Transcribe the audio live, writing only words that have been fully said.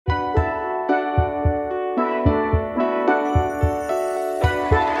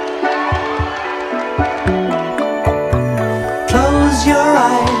close your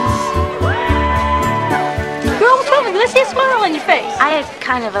eyes. Girl, what's wrong with you? Let's see a smile on your face. I had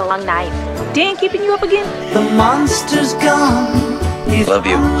kind of a long night. Dan keeping you up again? The monster's gone. He's Love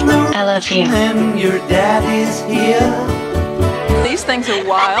you. I love you. and your daddy's here. These things are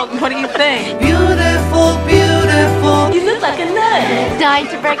wild. What do you think? Beautiful, beautiful. You look like a nut. Dying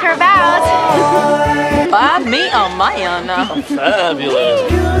to break her vows. Buy me a man. Fabulous.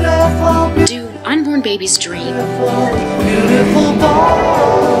 Beautiful, Do unborn babies dream? beautiful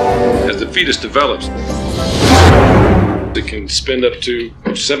boy. As the fetus develops, it can spend up to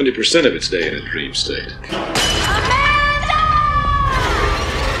 70% of its day in a dream state.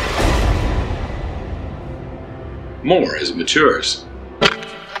 More as it matures.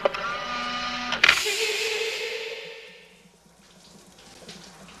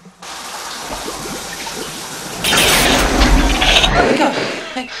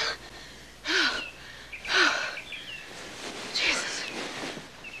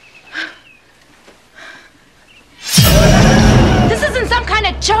 This isn't some kind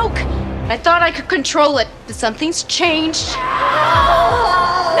of joke. I thought I could control it, but something's changed.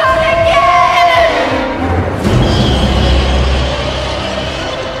 Not again!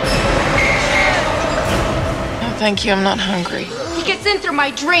 No, thank you. I'm not hungry. He gets in through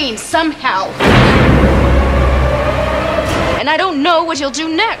my dreams somehow. And I don't know what he'll do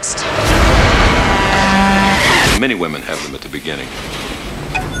next. Many women have them at the beginning.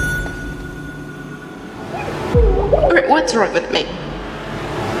 What's wrong with me?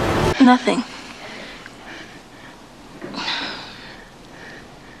 Nothing.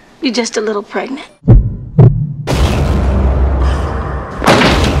 You're just a little pregnant.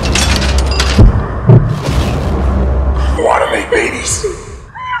 Want to make babies?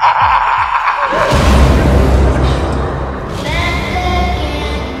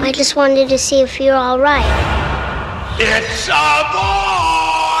 I just wanted to see if you're all right. It's a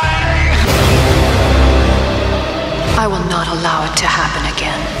boy! I will not allow it to happen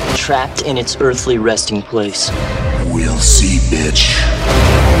again. Trapped in its earthly resting place. We'll see, bitch.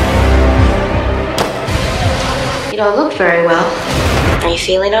 You don't look very well. Are you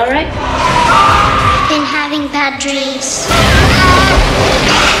feeling all right? Been having bad dreams.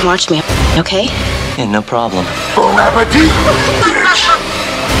 Watch me, okay? Yeah, no problem. Bon appetit, bitch!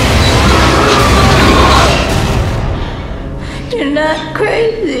 You're not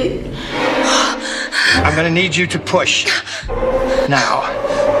crazy. I'm gonna need you to push. Now.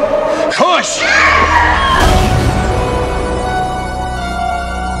 Push!